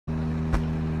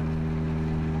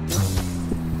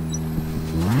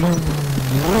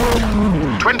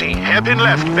20, hairpin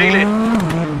left, bail in.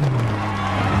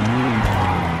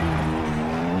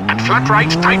 And flat right,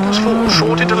 tightens 4,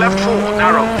 short into left 4,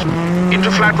 narrows.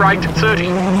 Into flat right, 30.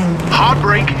 Hard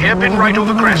brake, hairpin right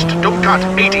over crest, don't cut,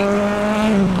 80.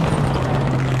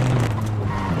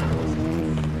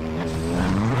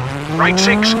 Right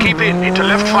 6, keep in, into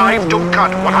left 5, don't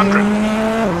cut, 100.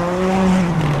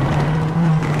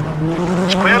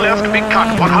 Square left, big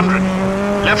cut, 100.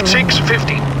 Left 6,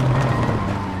 50.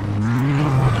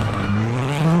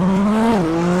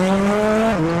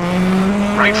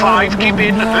 Right 5, keep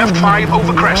in, and left 5,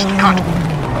 over crest, cut.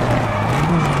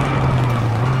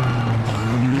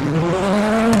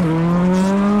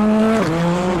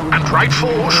 And right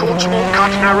 4, short small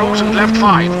cut, narrows, and left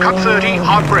 5, cut 30,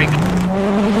 hard brake.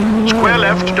 Square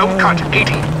left, don't cut,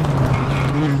 80.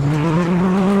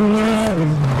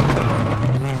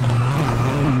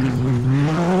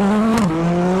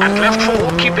 And left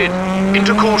 4, keep in.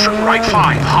 Into caution, right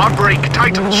 5, hard brake,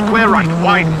 tightens, square right,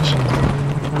 widens.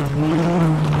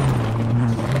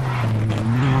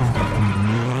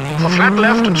 For flat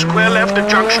left and square left at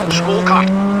junction, small cut.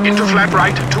 Into flat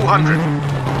right, 200.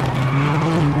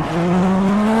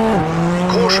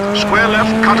 Caution, square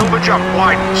left, cut over jump,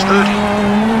 widens, 30.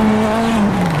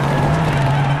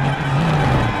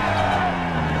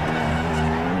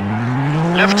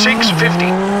 Left 6, 50.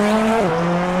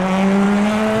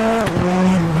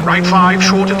 Right 5,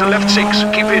 short into left 6,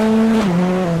 keep in.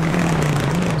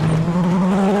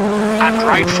 And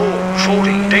right 4,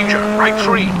 40, danger. Right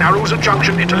 3, narrows at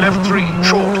junction into left 3,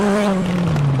 short.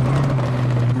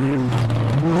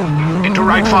 Into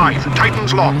right 5,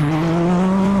 tightens long.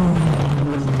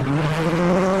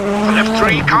 For left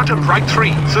 3, cut and right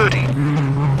 3, 30.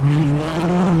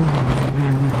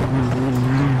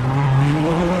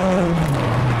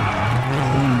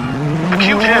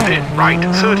 Acute hairpin, right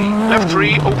 30, left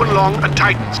 3, open long and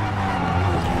tightens.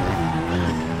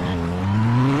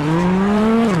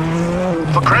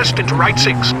 For crest into right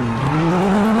 6.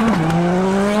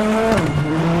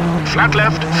 Flat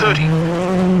left 30.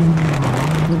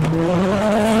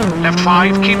 Left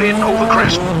 5, keep in over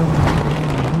crest.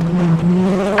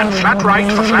 And flat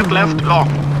right for flat left, long.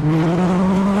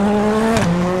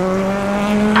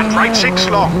 And right 6,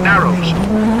 long, narrows.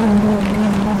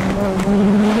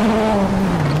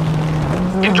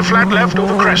 Into flat left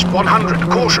over crest, 100,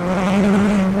 caution.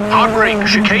 Hard brake,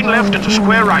 chicane left into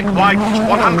square right, widens,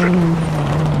 100.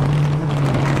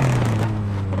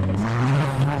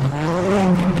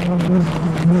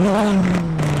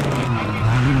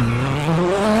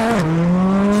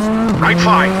 Right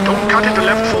 5, don't cut into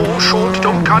left 4, short,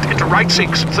 don't cut into right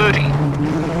 6, 30.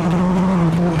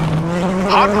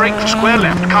 Hard brake for square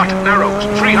left, cut, narrows,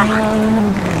 300.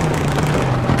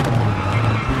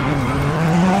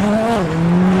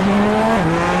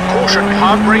 Caution,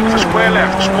 hard brake for square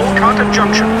left, small cut at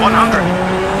junction, 100.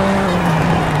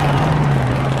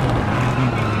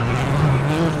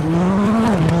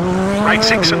 Right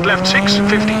 6 and left 6,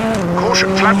 50.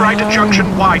 Caution, flat right at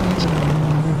junction, widens.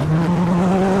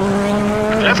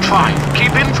 And left 5,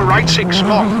 keep in for right 6,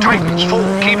 long, tightens,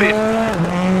 4, keep in.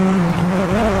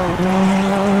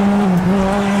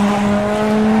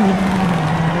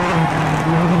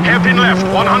 Hairpin left,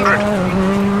 100.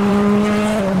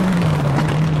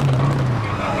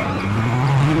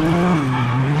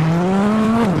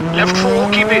 Left 4,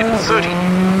 keep in, 30.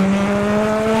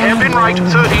 Hairpin right,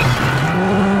 30.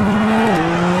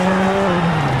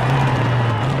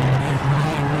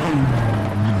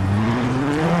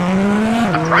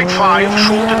 And right 5,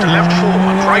 short into left 4,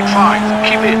 and right 5,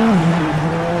 keep in.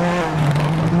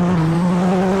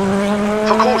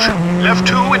 For caution, left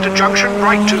 2 into junction,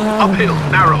 right 2, uphill,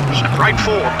 narrows, and right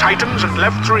 4, tightens, and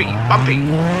left 3, bumpy.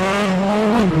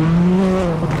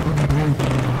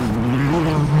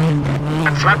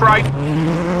 And flat right,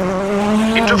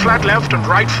 into flat left and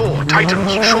right 4,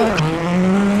 tightens, short.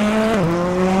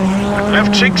 And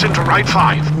left 6 into right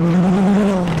 5.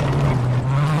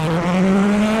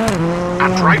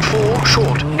 And right 4,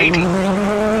 short, 80.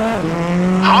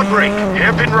 Hard brake,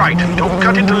 hairpin right, don't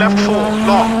cut into left 4,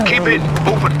 long, keep in,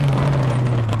 open.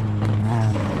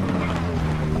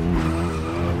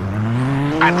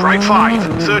 And right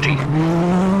 5, 30.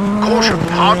 Caution,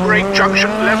 hard brake, junction,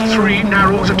 left 3,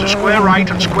 narrows into square right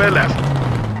and square left.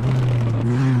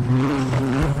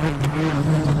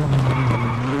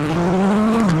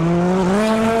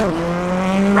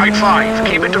 Right 5,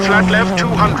 keep into flat left,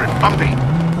 200, bumpy.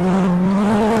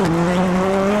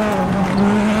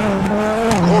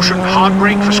 Caution, hard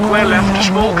brake for square left,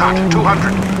 small cut,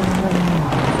 200.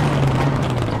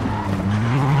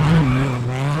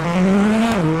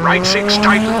 Right 6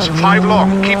 tightens, 5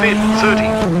 long, keep in, 30.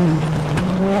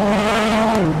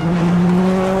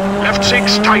 Left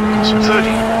 6 tightens, 30.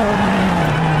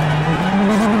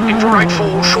 Into right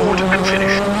 4, short.